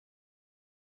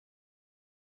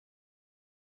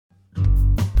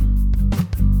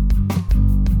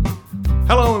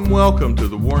welcome to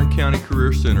the Warren County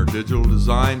Career Center Digital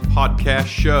Design Podcast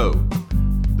Show.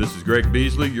 This is Greg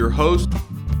Beasley, your host.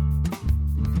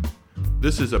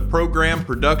 This is a program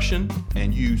production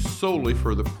and used solely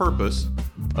for the purpose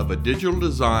of a digital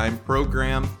design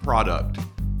program product.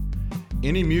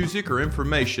 Any music or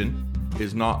information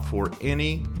is not for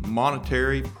any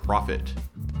monetary profit.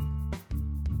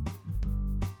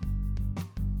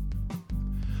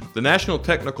 The National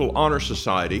Technical Honor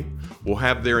Society will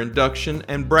have their induction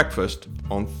and breakfast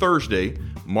on Thursday,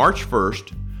 March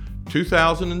 1st,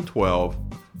 2012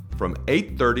 from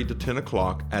 8:30 to 10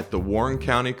 o'clock at the Warren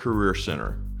County Career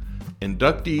Center.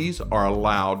 Inductees are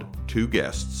allowed 2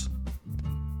 guests.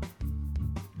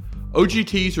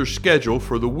 OGTs are scheduled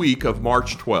for the week of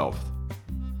March 12th.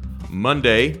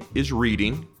 Monday is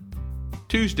reading,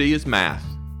 Tuesday is math,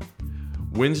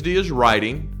 Wednesday is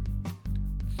writing,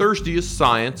 Thursday is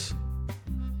science,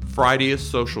 Friday is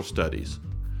social studies.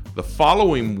 The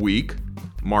following week,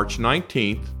 March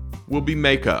 19th, will be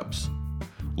makeups.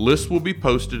 Lists will be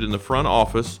posted in the front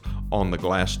office on the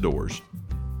glass doors.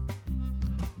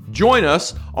 Join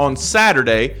us on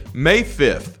Saturday, May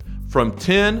 5th from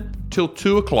 10 till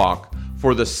 2 o'clock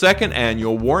for the second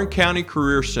annual Warren County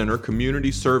Career Center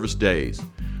Community Service Days.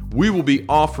 We will be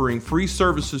offering free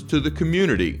services to the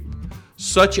community,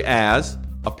 such as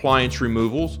appliance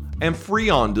removals and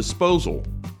Freon disposal,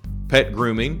 pet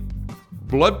grooming,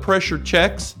 blood pressure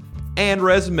checks, and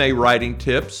resume writing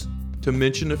tips, to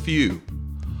mention a few.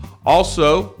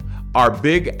 Also, our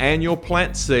big annual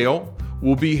plant sale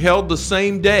will be held the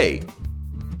same day.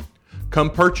 Come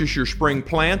purchase your spring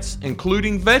plants,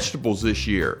 including vegetables this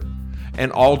year, and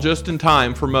all just in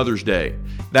time for Mother's Day.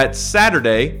 That's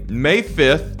Saturday, May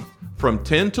 5th from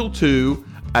 10 till 2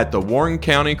 at the Warren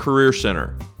County Career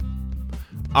Center.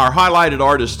 Our highlighted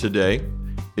artist today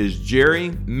is Jerry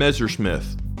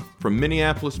Messersmith from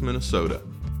Minneapolis, Minnesota.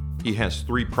 He has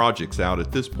 3 projects out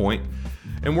at this point,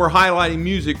 and we're highlighting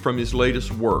music from his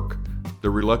latest work, The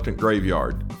Reluctant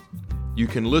Graveyard. You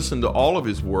can listen to all of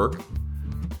his work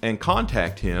and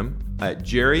contact him at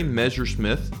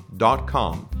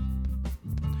jerrymessersmith.com.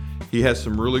 He has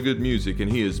some really good music,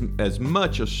 and he is as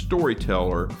much a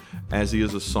storyteller as he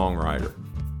is a songwriter.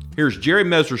 Here's Jerry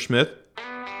Messersmith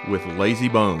with Lazy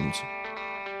Bones.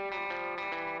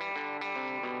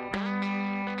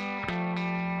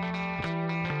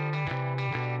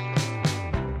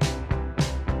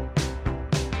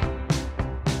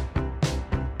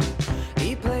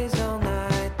 He plays all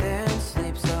night, then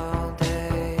sleeps all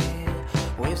day.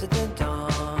 Waves at the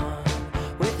dawn,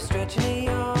 with a stretch and a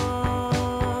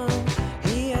yawn.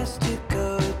 He has to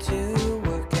go to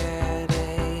work at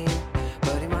 8,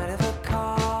 but he might have a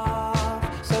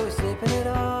cough, so he's sleeping it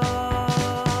off.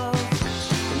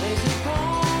 The lazy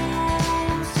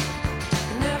bones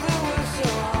never work so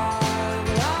hard,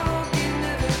 but I hope you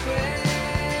never break.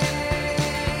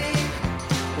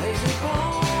 Lazy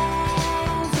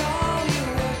bones, oh,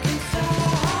 you're working so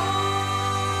hard.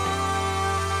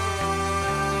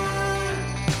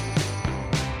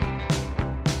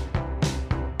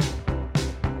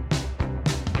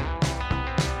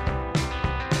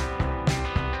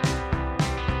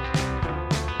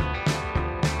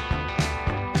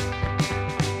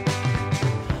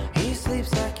 He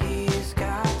sleeps like he's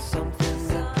got something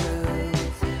to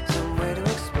prove, somewhere to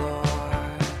explore,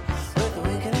 with a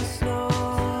wink and a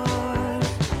snore.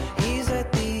 He's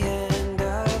at the end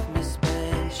of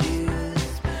misspent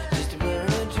youth, just a blur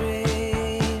in a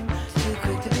dream, too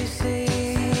quick to be seen.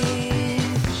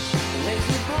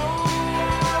 Lazy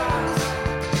bones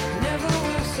never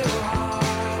work so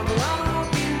hard, but I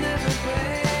hope you never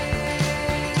break.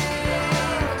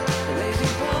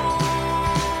 Lazy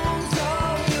bones, oh,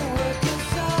 you're working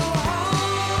so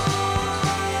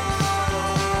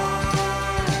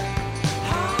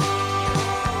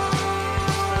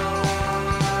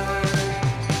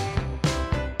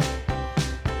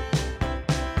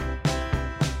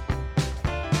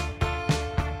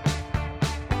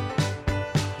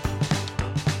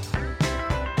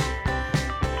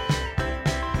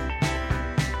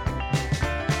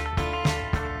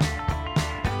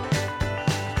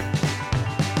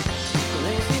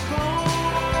Lazy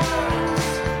bones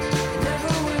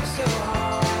never work so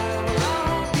hard, but I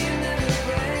hope you never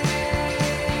break.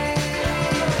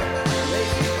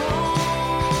 Lazy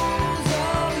bones,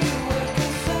 oh, you're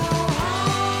working so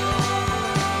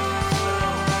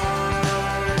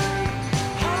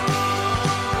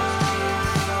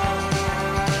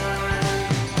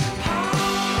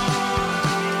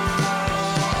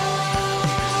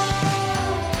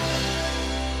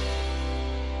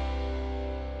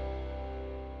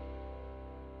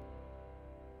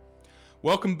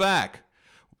Welcome back.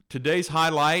 Today's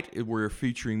highlight, we're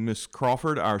featuring Miss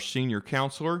Crawford, our senior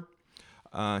counselor.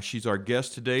 She's our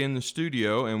guest today in the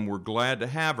studio, and we're glad to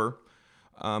have her.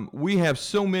 We have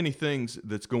so many things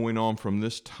that's going on from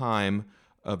this time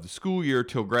of the school year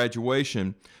till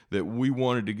graduation that we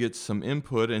wanted to get some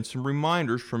input and some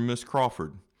reminders from Miss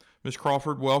Crawford. Miss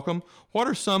Crawford, welcome. What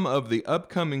are some of the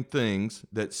upcoming things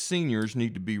that seniors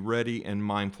need to be ready and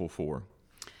mindful for?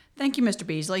 Thank you, Mr.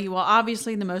 Beasley. Well,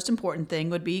 obviously, the most important thing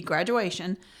would be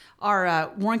graduation.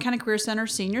 Our Warren County Career Center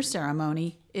senior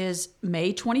ceremony is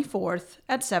May 24th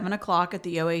at 7 o'clock at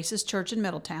the Oasis Church in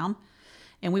Middletown.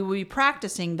 And we will be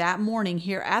practicing that morning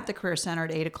here at the Career Center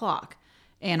at 8 o'clock.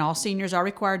 And all seniors are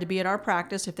required to be at our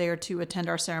practice if they are to attend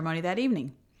our ceremony that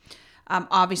evening.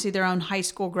 Obviously, their own high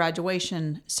school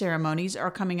graduation ceremonies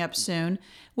are coming up soon.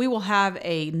 We will have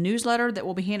a newsletter that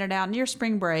will be handed out near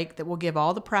spring break that will give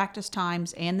all the practice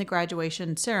times and the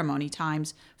graduation ceremony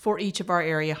times for each of our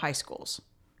area high schools.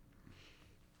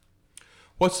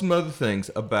 What's some other things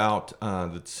about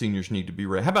that seniors need to be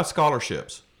ready? How about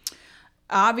scholarships?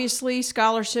 Obviously,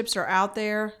 scholarships are out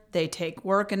there. They take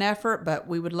work and effort, but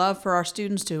we would love for our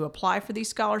students to apply for these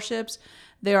scholarships.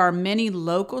 There are many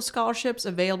local scholarships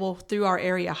available through our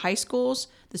area high schools.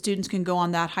 The students can go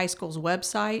on that high school's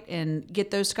website and get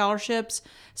those scholarships.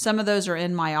 Some of those are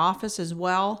in my office as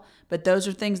well, but those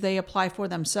are things they apply for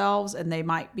themselves, and they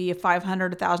might be a $500,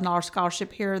 $1,000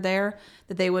 scholarship here or there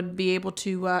that they would be able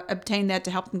to obtain that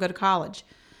to help them go to college.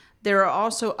 There are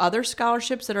also other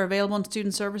scholarships that are available in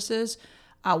student services.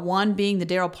 One being the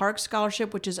Darrell Park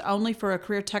Scholarship, which is only for a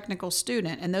career technical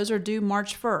student, and those are due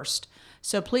March 1st.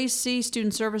 So please see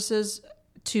Student Services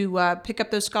to pick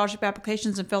up those scholarship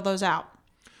applications and fill those out.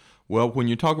 Well, when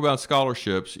you talk about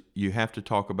scholarships, you have to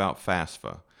talk about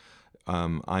FAFSA.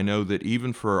 I know that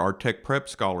even for our Tech Prep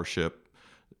Scholarship,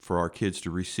 for our kids to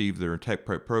receive their Tech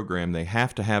Prep program, they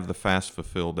have to have the FAFSA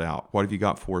filled out. What have you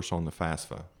got for us on the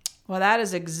FAFSA? Well, that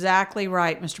is exactly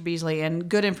right, Mr. Beasley, and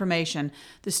good information.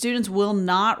 The students will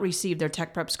not receive their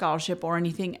Tech Prep Scholarship or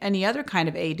any other kind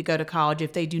of aid to go to college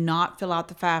if they do not fill out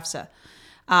the FAFSA.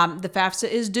 The FAFSA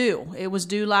is due. It was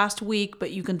due last week,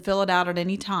 but you can fill it out at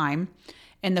any time.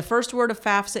 And the first word of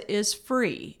FAFSA is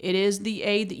free. It is the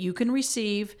aid that you can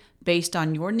receive based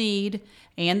on your need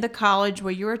and the college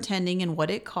where you're attending and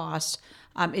what it costs.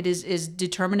 It is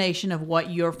determination of what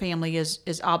your family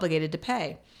is obligated to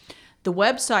pay. The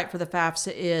website for the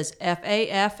FAFSA is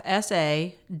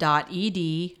fafsa.ed.gov.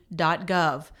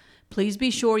 Please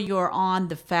be sure you are on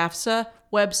the FAFSA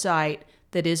website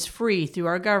that is free through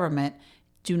our government.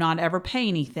 Do not ever pay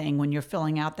anything when you're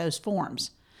filling out those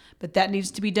forms. But that needs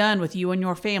to be done with you and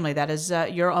your family. That is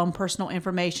your own personal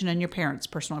information and your parents'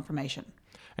 personal information.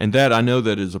 And that, I know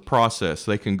that is a process.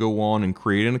 They can go on and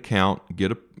create an account,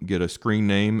 get a screen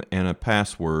name and a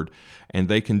password, and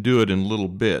they can do it in little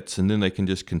bits, and then they can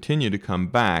just continue to come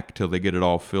back till they get it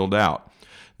all filled out.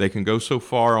 They can go so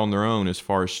far on their own as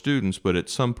far as students, but at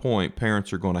some point,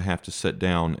 parents are going to have to sit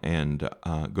down and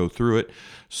go through it.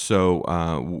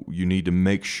 So you need to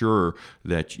make sure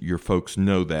that your folks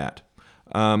know that.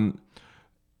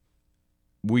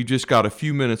 We just got a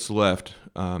few minutes left,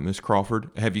 Ms. Crawford.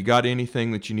 Have you got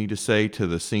anything that you need to say to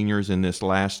the seniors in this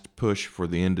last push for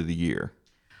the end of the year?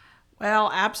 Well,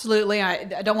 absolutely. I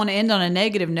don't want to end on a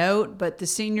negative note, but the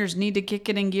seniors need to kick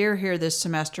it in gear here this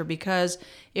semester, because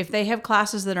if they have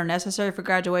classes that are necessary for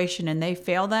graduation and they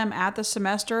fail them at the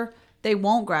semester, they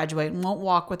won't graduate and won't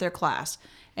walk with their class.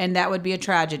 And that would be a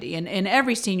tragedy. And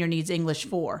every senior needs English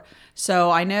 4. So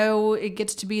I know it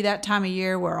gets to be that time of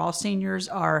year where all seniors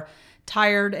are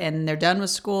tired and they're done with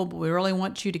school, but we really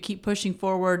want you to keep pushing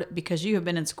forward because you have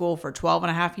been in school for 12 and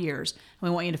a half years. And we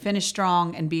want you to finish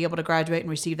strong and be able to graduate and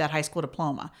receive that high school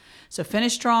diploma. So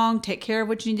finish strong, take care of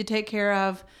what you need to take care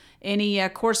of. Any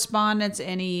correspondence,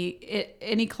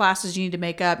 any classes you need to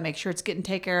make up, make sure it's getting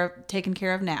taken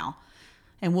care of now.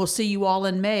 And we'll see you all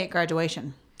in May at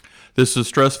graduation. This is a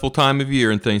stressful time of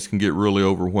year, and things can get really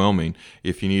overwhelming.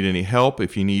 If you need any help,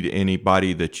 if you need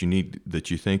anybody that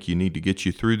you think you need to get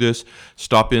you through this,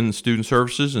 stop in Student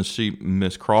Services and see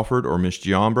Miss Crawford or Miss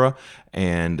Giambra,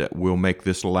 and we'll make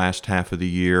this last half of the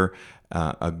year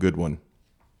a good one.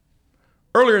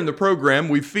 Earlier in the program,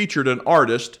 we featured an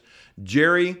artist,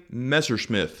 Jerry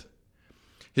Messersmith.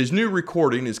 His new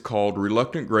recording is called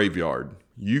Reluctant Graveyard.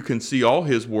 You can see all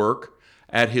his work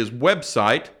at his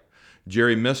website,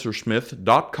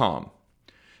 jerrymessersmith.com.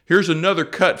 Here's another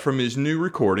cut from his new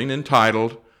recording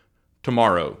entitled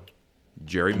Tomorrow,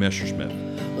 Jerry Messersmith.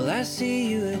 Will I see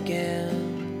you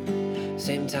again?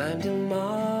 Same time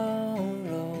tomorrow?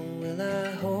 Will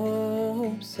I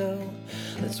hope so?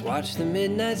 Let's watch the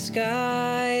midnight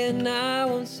sky, and I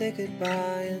won't say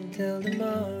goodbye until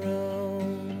tomorrow.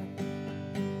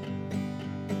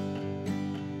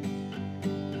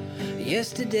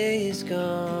 Yesterday is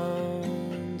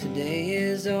gone, today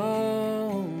is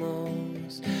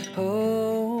almost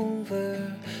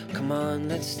over. Come on,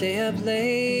 let's stay up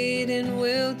late and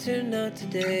we'll turn out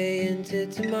today into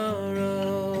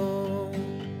tomorrow.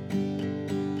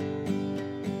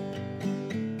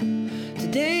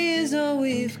 Today is all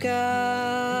we've got,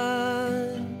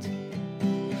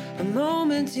 a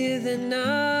moment here then not.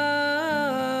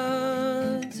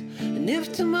 And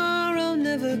if tomorrow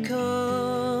never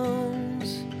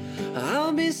comes,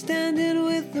 I'll be standing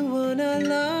with the one I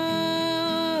love.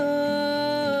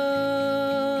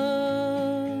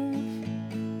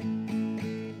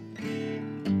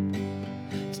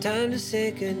 It's time to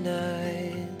say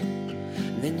goodnight,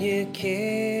 and then you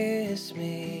kiss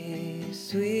me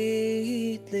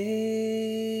sweetly.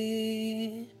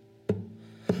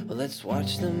 Well, let's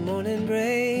watch the morning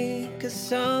break, 'cause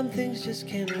some things just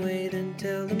can't wait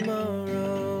until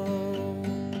tomorrow.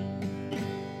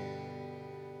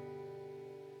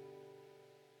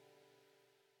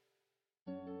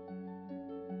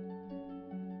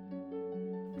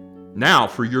 Now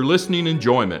for your listening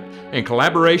enjoyment, in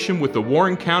collaboration with the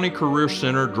Warren County Career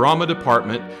Center Drama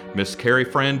Department, Miss Carrie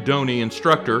Frandoni,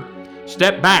 instructor,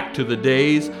 step back to the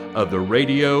days of the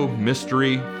Radio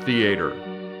Mystery Theater.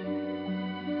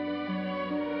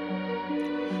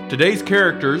 Today's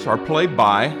characters are played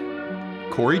by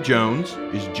Corey Jones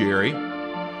is Jerry,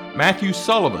 Matthew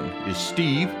Sullivan is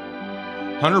Steve,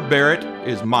 Hunter Barrett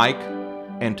is Mike,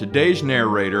 and today's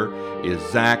narrator is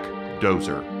Zach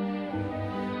Dozer.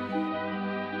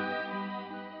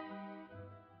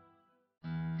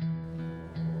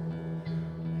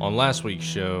 On last week's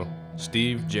show,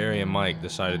 Steve, Jerry, and Mike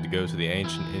decided to go to the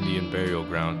ancient Indian burial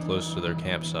ground close to their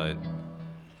campsite.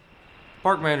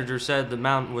 Park manager said the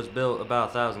mountain was built about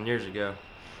 1,000 years ago.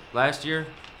 Last year,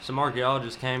 some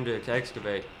archaeologists came to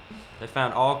excavate. They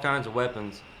found all kinds of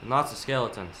weapons and lots of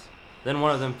skeletons. Then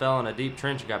one of them fell in a deep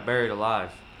trench and got buried alive.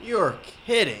 You're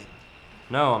kidding.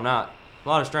 No, I'm not. A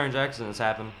lot of strange accidents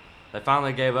happened. They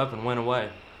finally gave up and went away.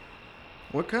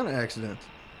 What kind of accident?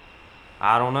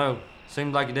 I don't know.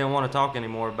 Seemed like he didn't want to talk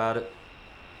anymore about it.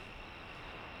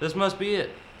 This must be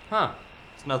it. Huh.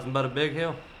 It's nothing but a big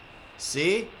hill.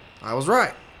 See? I was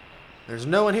right. There's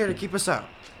no one here to keep us out.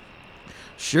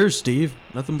 Sure, Steve.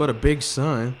 Nothing but a big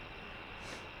sign.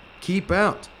 Keep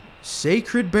out.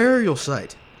 Sacred burial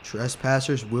site.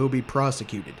 Trespassers will be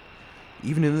prosecuted.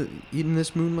 Even in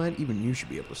this moonlight, even you should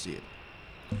be able to see it.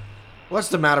 What's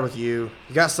the matter with you?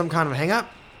 You got some kind of hang-up?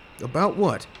 About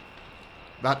what?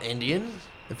 About Indians?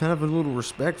 If having a little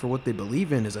respect for what they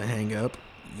believe in is a hang-up,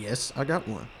 yes, I got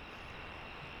one.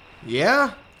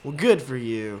 Yeah? Well, good for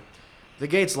you. The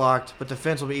gate's locked, but the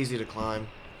fence will be easy to climb.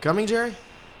 Coming, Jerry?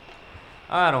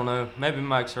 I don't know. Maybe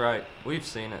Mike's right. We've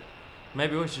seen it.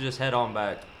 Maybe we should just head on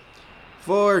back.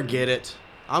 Forget it.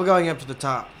 I'm going up to the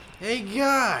top. Hey,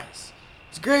 guys.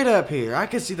 It's great up here. I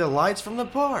can see the lights from the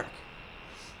park.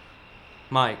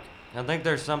 Mike, I think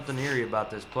there's something eerie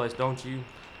about this place, don't you?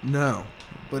 No,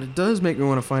 but it does make me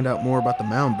want to find out more about the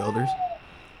mound builders.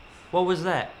 What was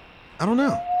that? I don't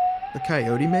know. The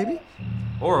coyote, maybe?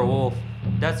 Or a wolf.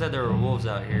 Dad said there were wolves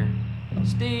out here.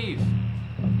 Steve,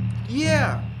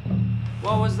 Yeah.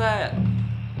 what was that?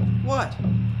 What?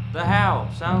 The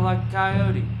howl sounded like a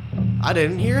coyote. I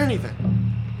didn't hear anything.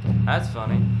 That's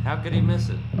funny. How could he miss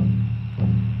it?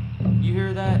 You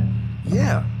hear that?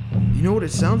 Yeah. You know what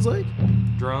it sounds like?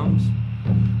 Drums?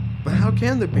 But how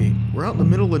can there be? We're out in the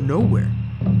middle of nowhere.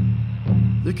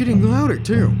 They're getting louder,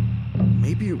 too.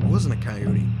 Maybe it wasn't a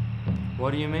coyote.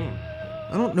 What do you mean?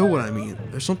 I don't know what I mean.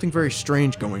 There's something very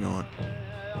strange going on.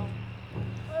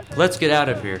 Let's get out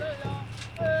of here.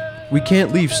 We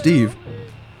can't leave Steve.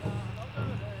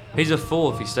 He's a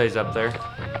fool if he stays up there.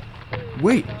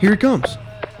 Wait, here he comes.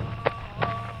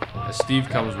 As Steve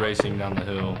comes racing down the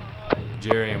hill,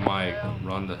 Jerry and Mike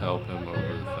run to help him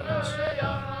over the fence.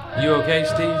 You okay,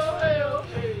 Steve?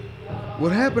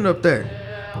 What happened up there?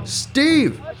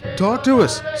 Steve! Talk to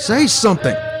us! Say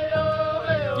something!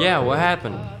 Yeah, what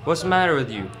happened? What's the matter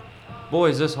with you? Boy,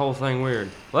 is this whole thing weird.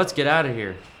 Let's get out of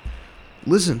here.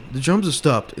 Listen, the drums have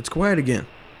stopped. It's quiet again.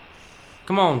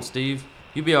 Come on, Steve.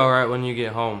 You'll be alright when you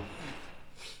get home.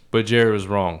 But Jerry was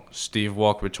wrong. Steve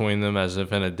walked between them as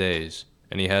if in a daze,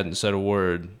 and he hadn't said a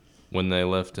word when they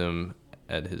left him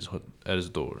at his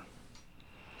door.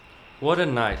 What a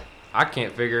night. I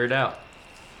can't figure it out.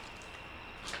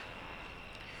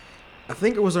 I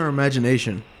think it was our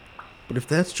imagination. But if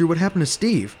that's true, what happened to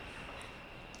Steve?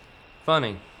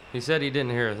 Funny. He said he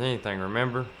didn't hear anything,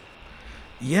 remember?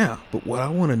 Yeah, but what I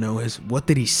want to know is, what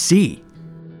did he see?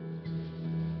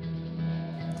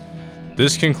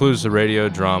 This concludes the radio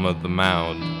drama The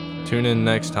Mound. Tune in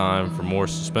next time for more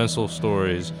suspenseful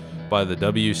stories by the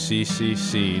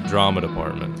WCCC Drama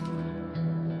Department.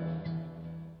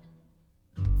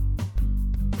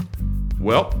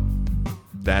 Well,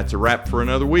 that's a wrap for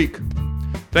another week.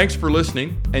 Thanks for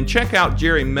listening, and check out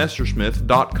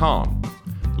jerrymessersmith.com.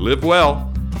 Live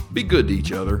well, be good to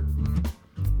each other.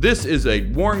 This is a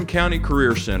Warren County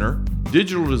Career Center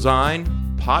digital design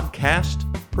podcast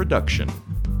production.